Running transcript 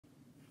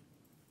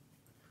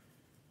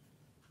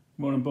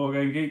Morning, board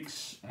game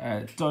geeks.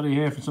 Doddy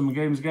here for Summer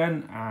Games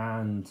again,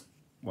 and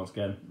once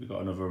again we've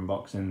got another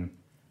unboxing.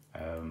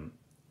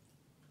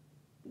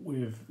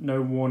 With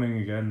no warning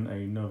again,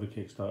 another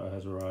Kickstarter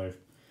has arrived,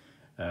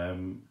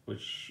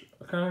 which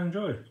I kind of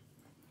enjoy. It's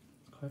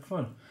quite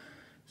fun.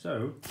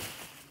 So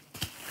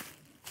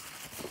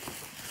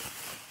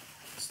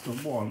it's the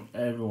one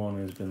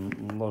everyone has been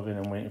loving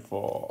and waiting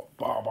for.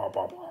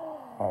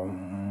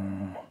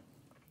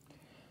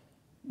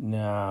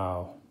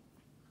 Now.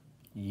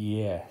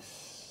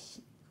 Yes.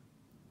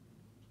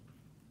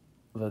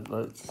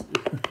 Let's.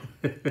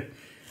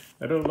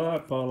 I don't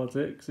like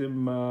politics in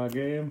my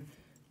game,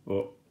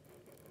 but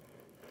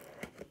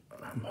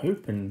I'm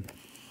hoping,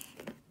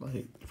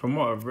 like, from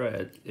what I've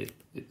read, it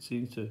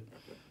seems to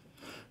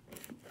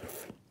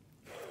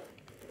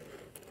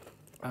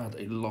add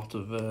a lot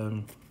of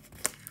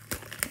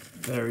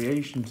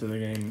variation to the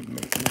game,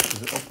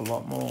 mixes it up a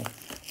lot more.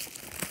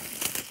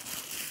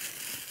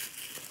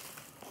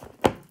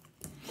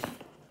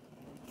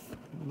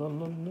 La,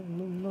 la, la,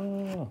 la,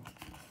 la.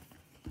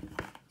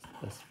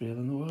 Best feel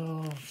in the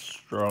world.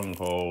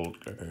 Stronghold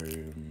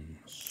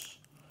games.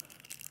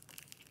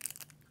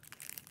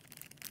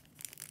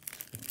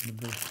 The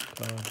best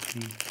card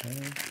you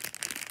can.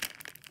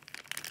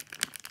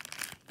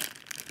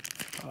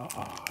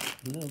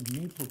 Little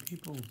meeple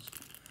peoples.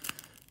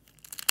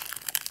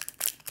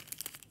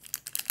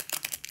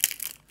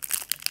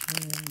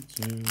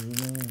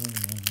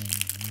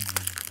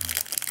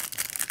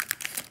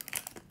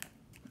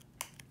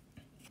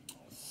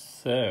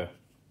 So,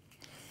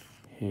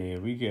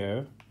 here we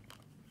go.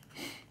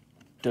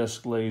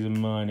 Dusk laser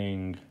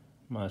mining,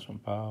 -1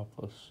 power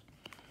plus.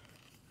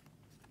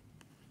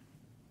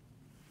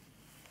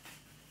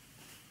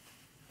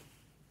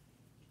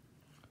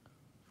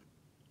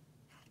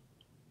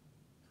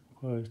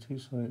 Requires 2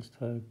 science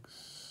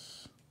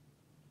tags.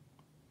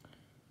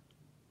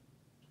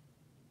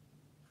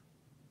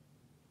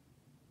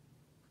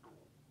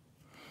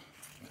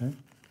 Okay.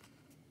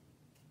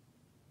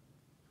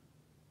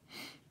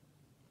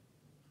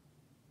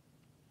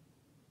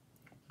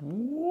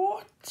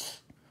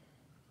 What?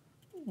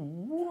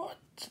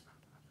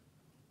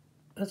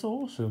 That's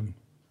awesome.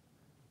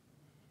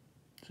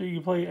 So you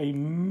can play a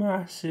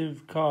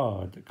massive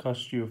card that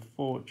costs you a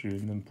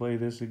fortune, then play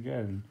this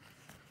again.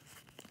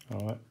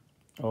 Alright.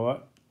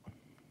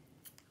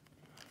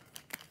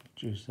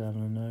 Just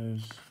having a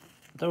nose.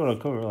 I don't want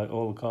to cover like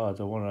all the cards.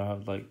 I want to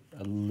have like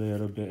a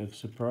little bit of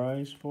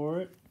surprise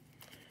for it.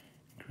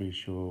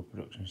 Increase your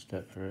production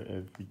step for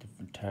every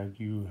different tag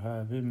you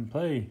have in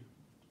play.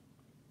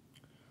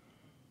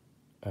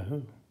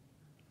 Oh,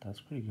 that's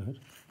pretty good.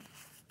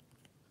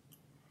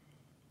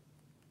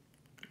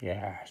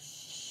 Yes,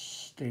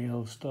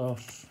 steel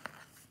stuff.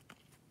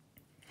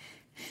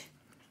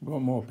 We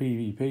want more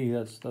PvP.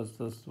 That's the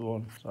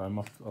one. Sorry, I'm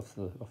off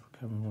the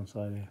camera on one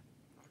side here.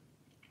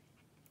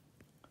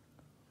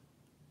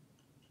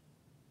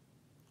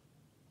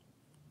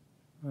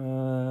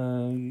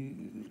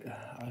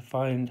 I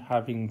find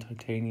having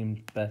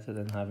titanium better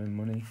than having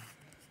money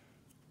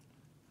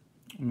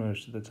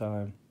most of the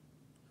time.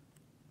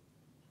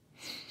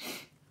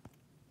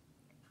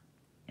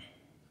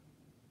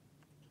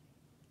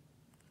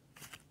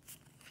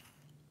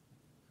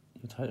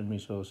 The Titan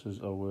resources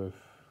are worth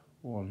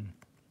 1.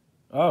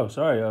 Oh,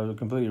 sorry, I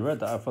completely read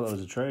that. I thought that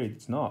was a trade.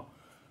 It's not.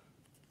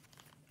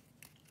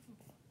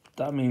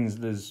 That means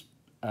there's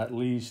at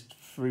least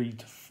 3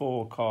 to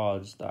 4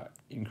 cards that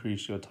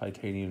increase your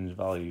titanium's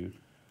value.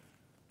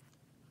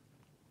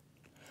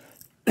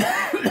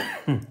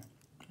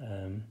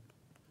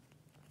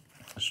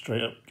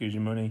 Straight up gives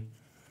you money.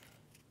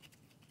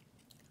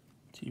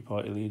 Tea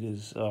Party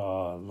leaders.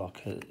 Oh,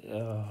 look at.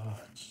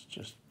 It's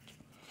just.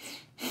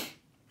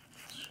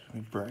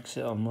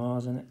 Brexit on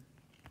Mars, isn't it?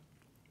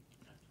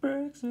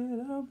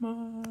 Brexit on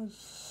Mars.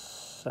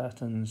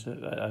 Saturn.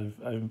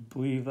 I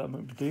believe that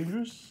might be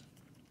dangerous.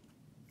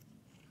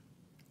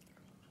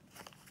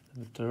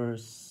 The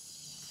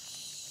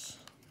tourists.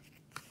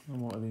 And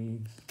what are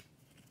these?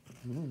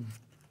 Ooh.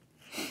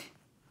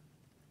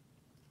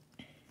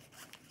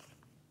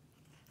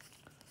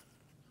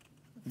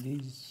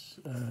 These,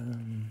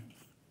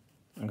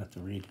 I got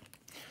to read.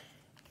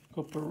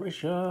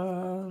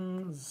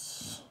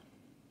 Corporations.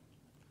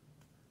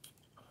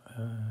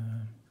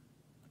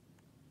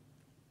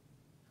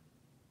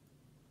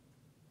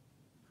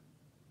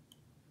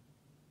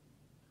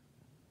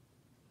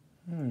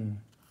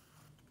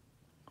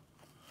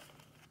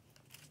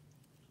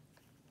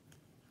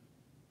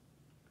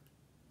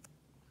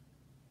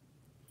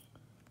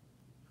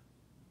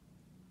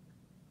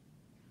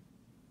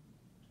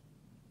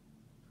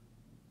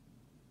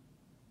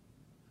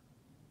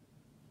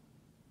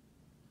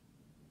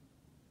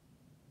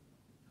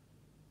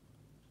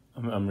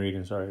 I'm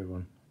reading, sorry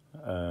everyone.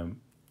 That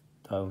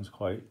one's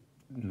quite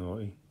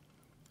naughty.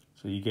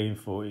 So you gain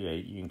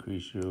 48, you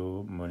increase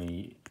your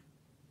money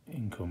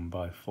income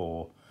by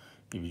 4.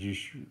 You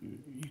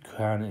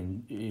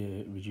can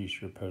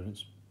reduce your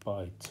opponents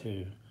by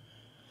 2.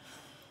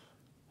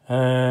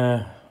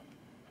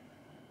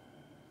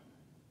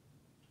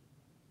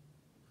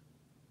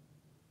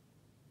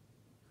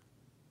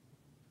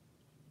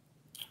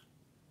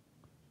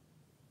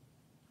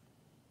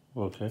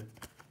 okay.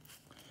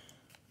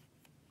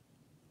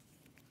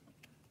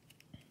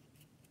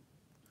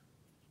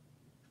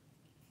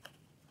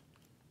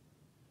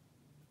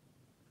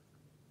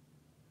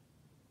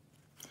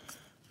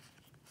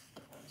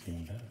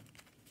 Even better.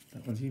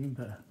 That one's even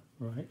better.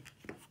 Right.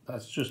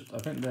 That's just, I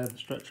think they're the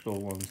stretch goal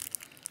ones.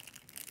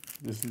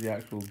 This is the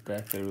actual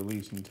deck they're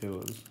releasing to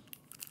us.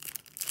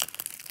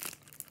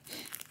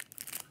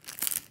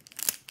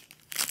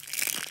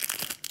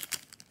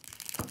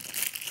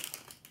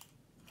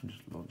 I'm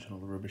just launching all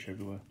the rubbish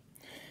everywhere.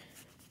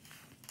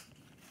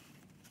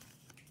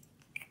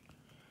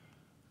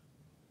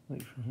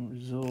 Lakefront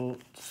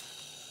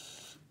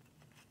Resorts.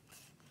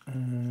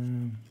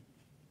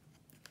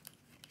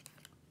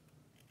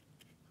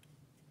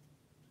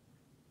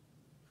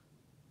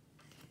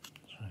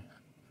 Sorry.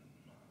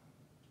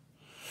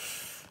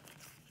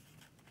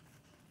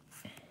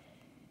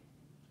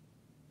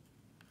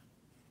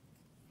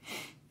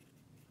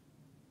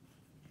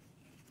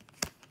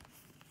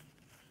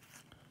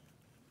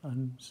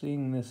 I'm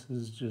seeing this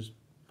as just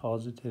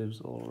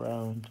positives all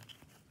around.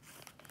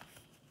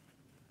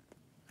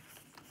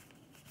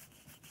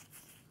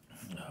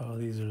 Oh,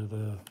 these are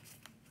the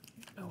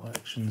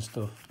election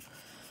stuff.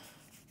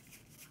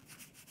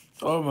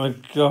 Oh my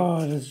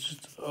god, it's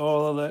just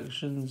all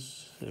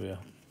elections. There we are.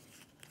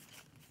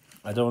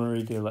 I don't want to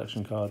read the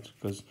election cards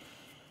because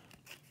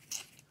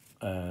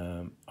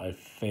I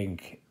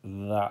think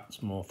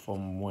that's more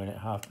fun when it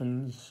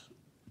happens.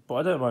 But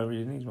I don't mind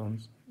reading these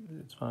ones.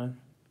 It's fine.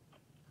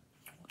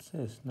 What's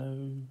this?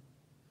 No.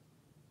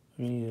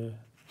 We need a...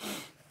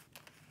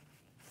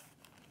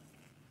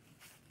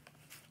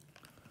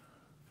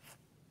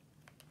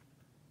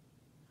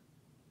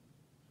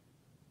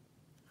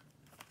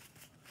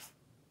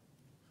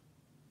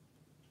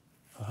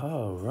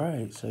 Oh,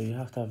 right. So you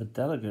have to have a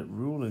delegate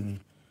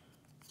ruling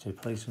to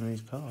play some of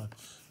these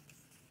cards.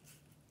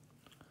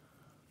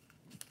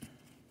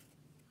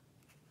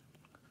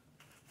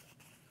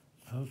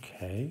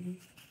 Okay.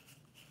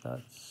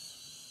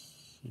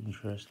 That's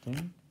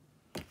interesting.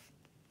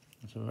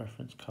 It's a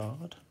reference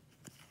card.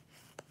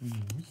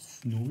 Nice.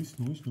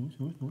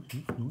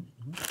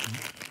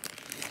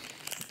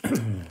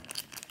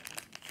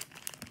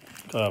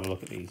 Gotta have a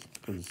look at these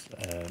because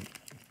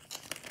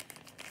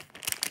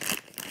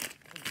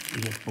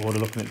you get bored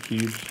of looking at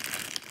cubes.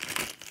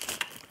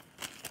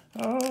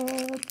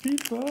 Oh,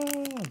 people!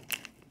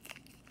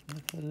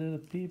 Look at little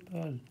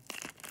people.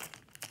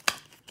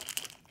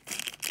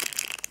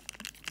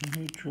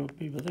 Neutral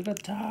people. They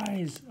got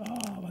ties.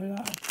 Oh my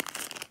god.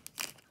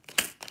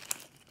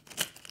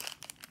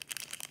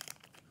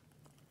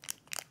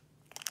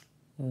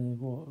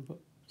 What? I've got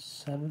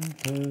 7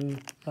 per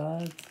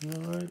 5. Is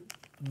that right?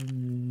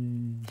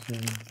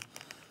 7.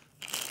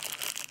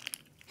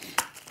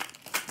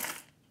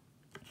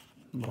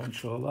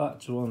 Launch all that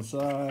to one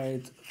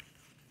side.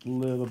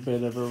 Little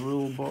bit of a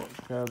rule book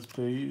as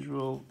per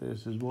usual.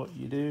 This is what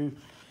you do.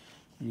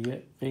 You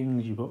get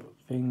things, you put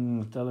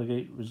things,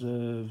 delegate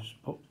reserves,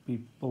 put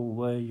people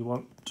where you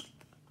want.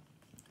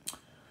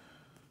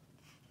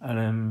 And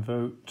then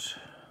vote.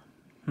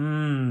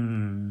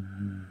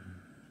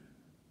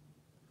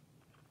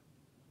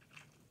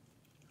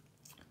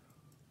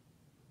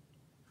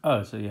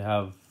 Oh, so you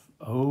have...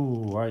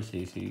 Oh, I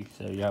see.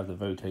 So you have the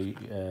voting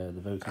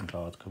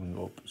cards coming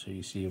up. So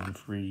you see them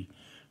three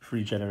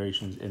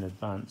generations in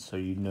advance, so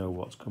you know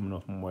what's coming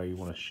up and where you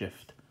want to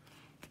shift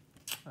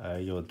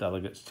your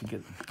delegates to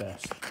get the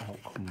best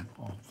outcome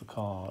of the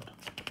card.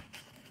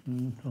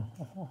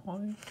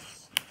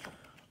 Nice.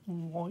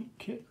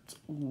 Like it.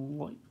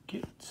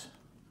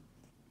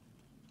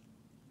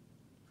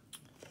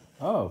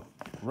 Oh,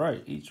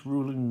 right. Each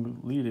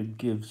ruling leader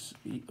gives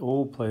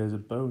all players a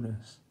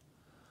bonus.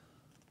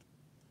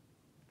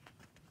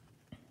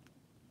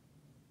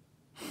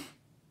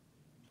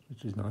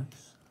 Which is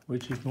nice.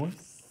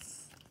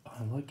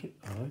 I like it.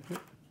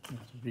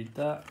 Let's read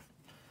that.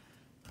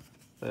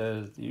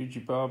 There's the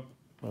Uji Bob,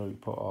 where we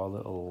put our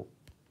little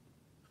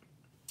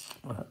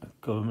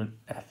government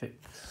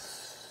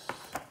ethics,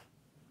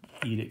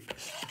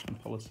 edicts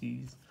and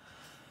policies.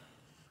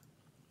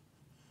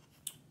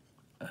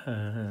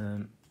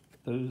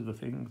 Those are the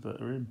things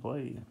that are in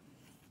play.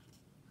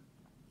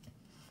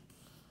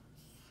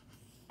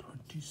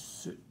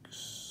 26.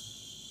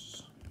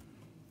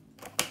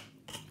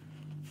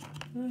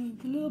 The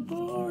little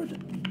board.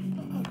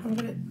 Oh, come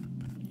get it.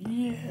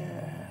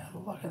 Yeah,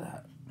 look at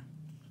that.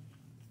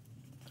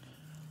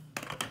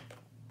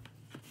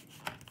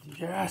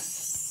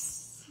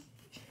 Yes.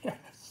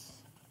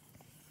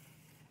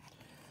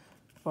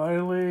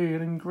 Finally,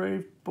 an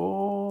engraved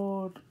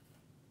board.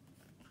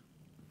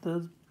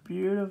 That's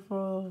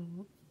beautiful.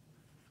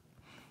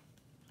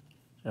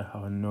 Yeah,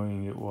 how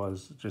annoying it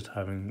was just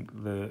having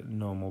the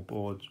normal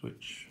boards,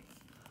 which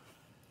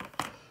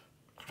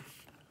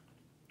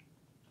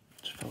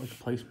just felt like a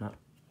placemat.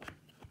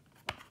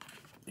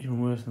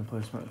 Even worse than a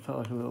placemat, it felt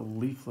like a little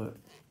leaflet.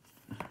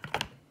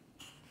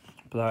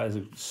 But that is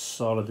a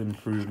solid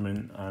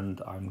improvement,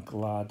 and I'm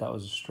glad that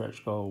was a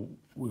stretch goal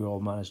we all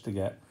managed to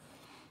get.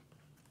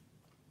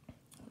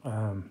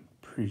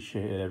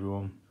 appreciate it,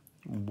 everyone.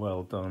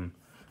 Well done.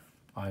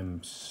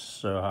 I'm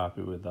so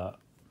happy with that.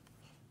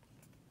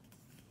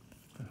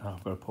 And now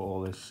I've got to put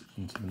all this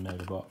into the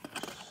mega box.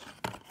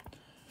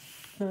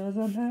 Because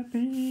I'm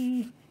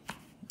happy.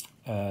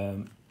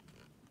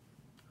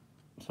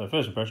 So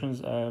first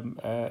impressions,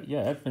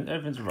 yeah,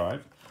 everything's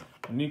arrived.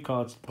 New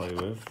cards to play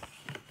with,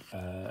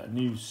 a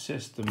new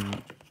system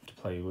to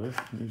play with,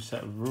 new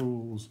set of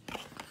rules.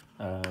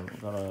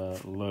 I've got to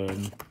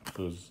learn,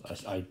 because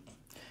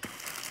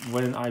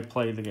when I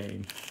play the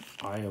game,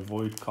 I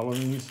avoid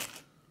colonies.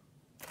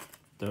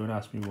 Don't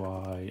ask me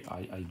why,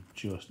 I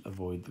just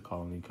avoid the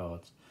colony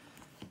cards.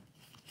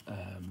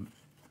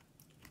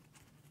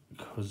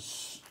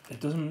 Because it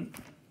doesn't,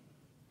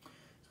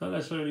 it's not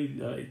necessarily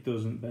that it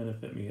doesn't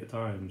benefit me at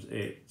times,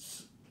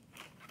 it's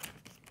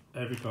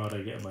every card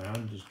I get in my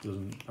hand just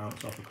doesn't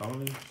bounce off a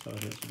colony, so I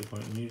don't see the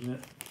point in using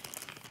it.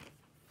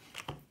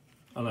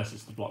 Unless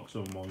it's to block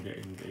someone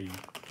getting a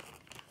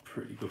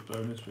pretty good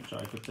bonus, which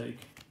I could take.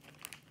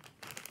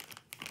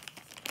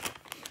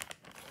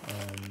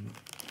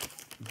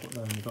 But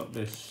then we've got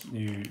this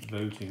new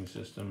voting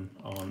system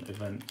on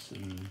events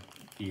and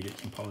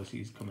edicts and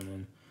policies coming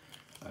in,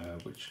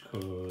 which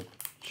could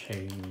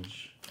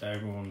change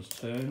everyone's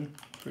turn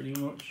pretty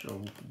much, or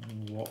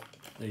what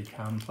they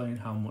can play and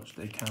how much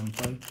they can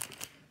play,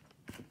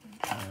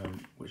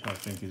 which I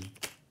think is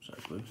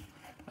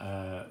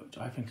which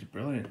I think is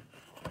brilliant.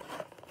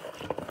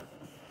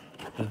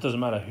 It doesn't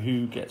matter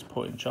who gets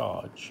put in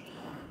charge,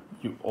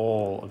 you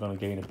all are going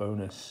to gain a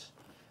bonus,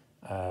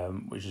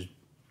 which is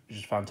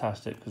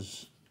fantastic,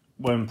 because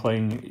when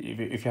playing,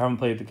 if you haven't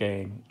played the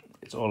game,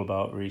 it's all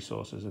about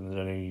resources, and there's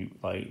only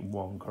like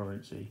one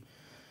currency,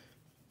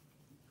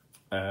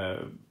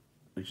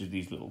 which is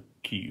these little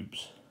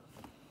cubes.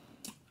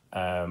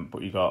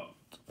 But you got,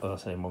 as I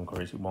say, one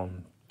currency,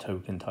 one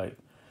token type.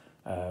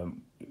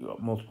 You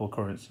got multiple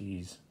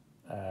currencies,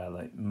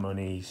 like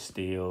money,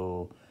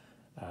 steel,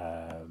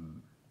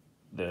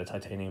 the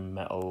titanium,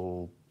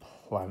 metal,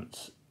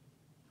 plants,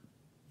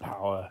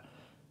 power,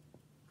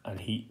 and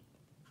heat.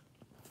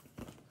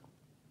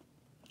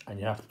 And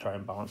you have to try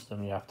and balance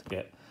them. You have to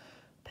get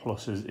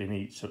pluses in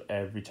each, so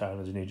every time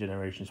there's a new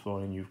generation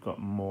spawning, you've got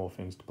more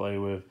things to play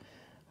with.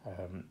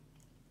 Because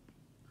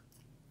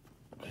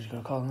you've got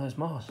to colonize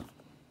Mars.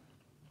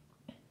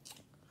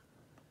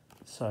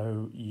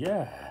 So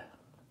yeah,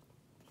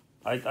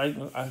 I'm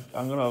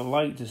gonna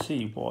like to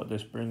see what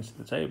this brings to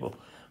the table.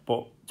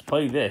 But to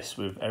play this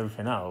with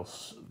everything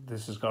else,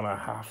 this is gonna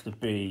have to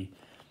be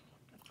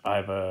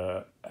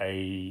either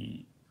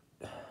a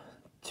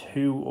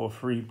 2 or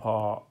 3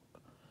 part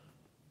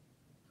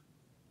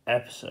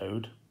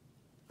episode,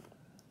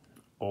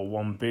 or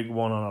one big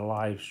one on a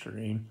live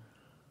stream,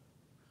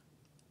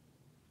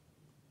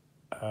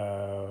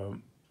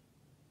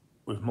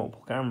 with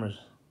multiple cameras.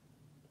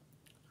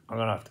 I'm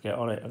gonna have to get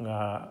on it.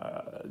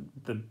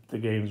 The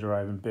game's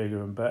arriving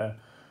bigger and better.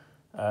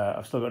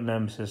 I've still got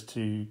Nemesis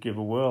to give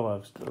a whirl.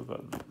 I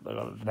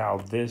got now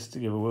this to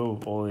give a whirl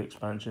with all the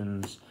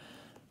expansions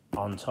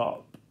on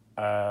top.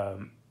 Yeah,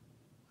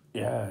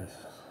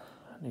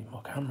 I need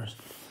more cameras.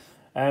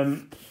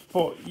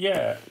 But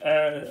yeah,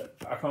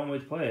 I can't wait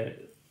to play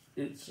it.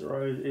 It's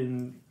arrived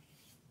in,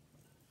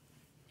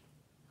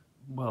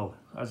 well,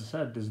 as I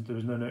said, there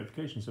was no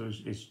notification, so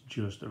it's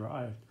just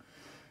arrived.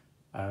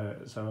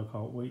 So I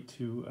can't wait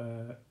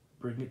to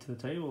bring it to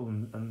the table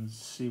and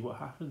see what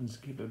happens,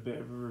 give it a bit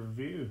of a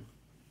review.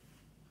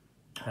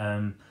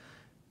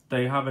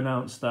 They have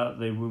announced that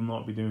they will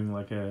not be doing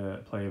like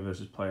a player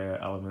versus player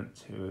element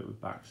to it with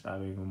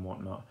backstabbing and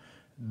whatnot,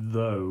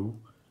 though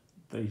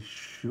they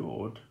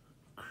should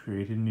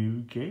create a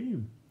new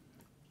game,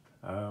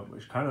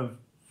 which kind of,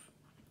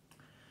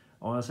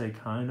 I want to say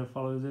kind of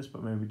follows this,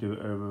 but maybe do it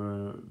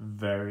over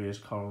various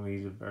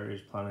colonies of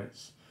various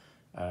planets,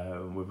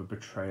 with a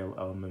betrayal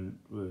element,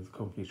 with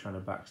companies trying to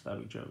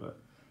backstab each other.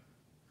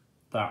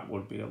 That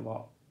would be a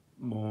lot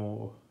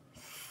more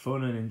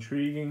fun and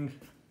intriguing,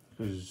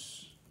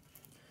 because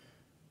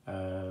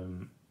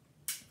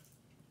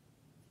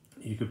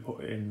you could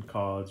put in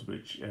cards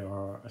which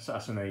are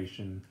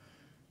assassination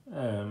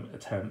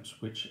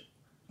attempts, which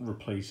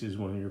replaces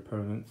one of your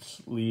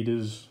opponent's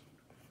leaders.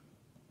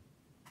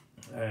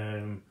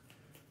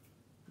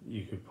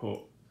 You could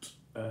put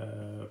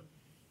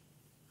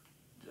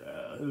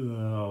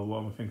what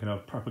am I thinking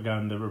of?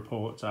 Propaganda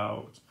reports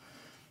out,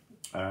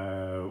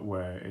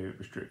 where it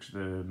restricts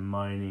the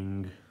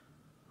mining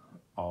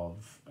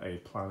of a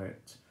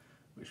planet,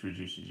 which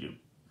reduces your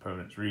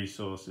opponent's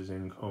resources,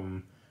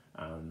 income,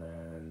 and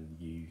then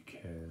you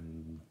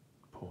can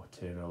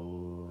put in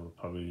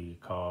probably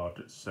a card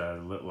that's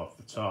a little off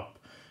the top,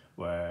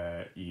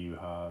 where you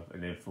have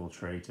an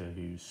infiltrator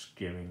who's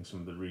skimming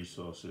some of the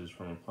resources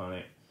from a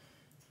planet.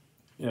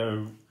 You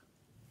know,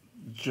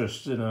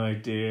 just an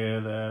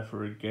idea there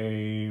for a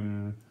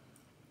game,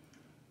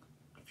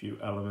 a few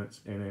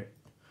elements in it.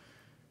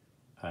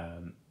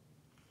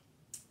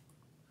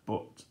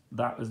 But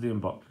that was the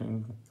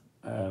unboxing.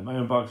 My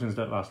unboxings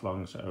don't last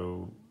long,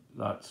 so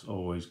that's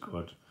always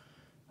good.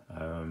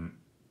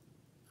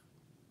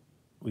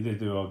 we did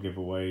do our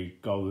giveaway.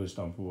 Golden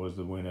Stomper was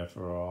the winner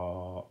for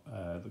our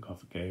the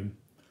Gothic game.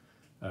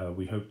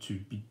 We hope to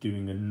be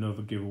doing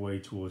another giveaway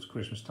towards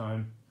Christmas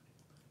time.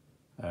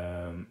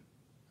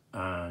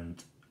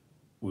 And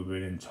we were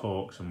in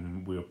talks,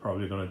 and we were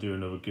probably going to do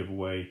another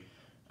giveaway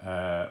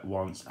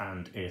once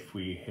and if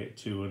we hit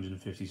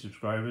 250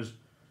 subscribers.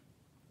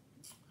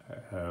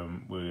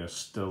 We are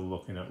still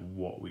looking at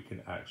what we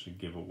can actually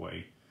give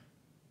away.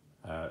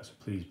 So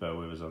please bear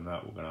with us on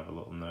that. We're going to have a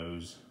little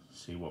nose,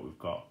 see what we've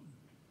got.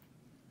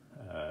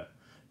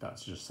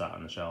 That's just sat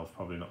on the shelf,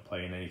 probably not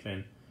playing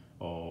anything.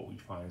 Or we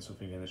find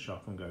something in the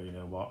shop and go, you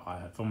know what, I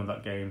had fun with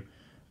that game,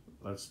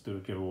 let's do a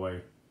giveaway.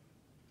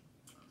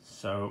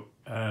 So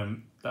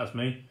that's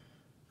me.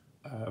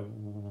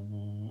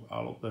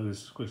 I'll upload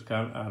this as quick as I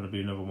can, and there'll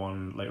be another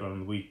one later on in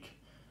the week.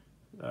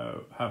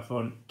 Have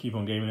fun, keep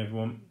on gaming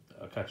everyone.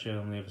 I'll catch you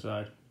on the other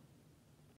side.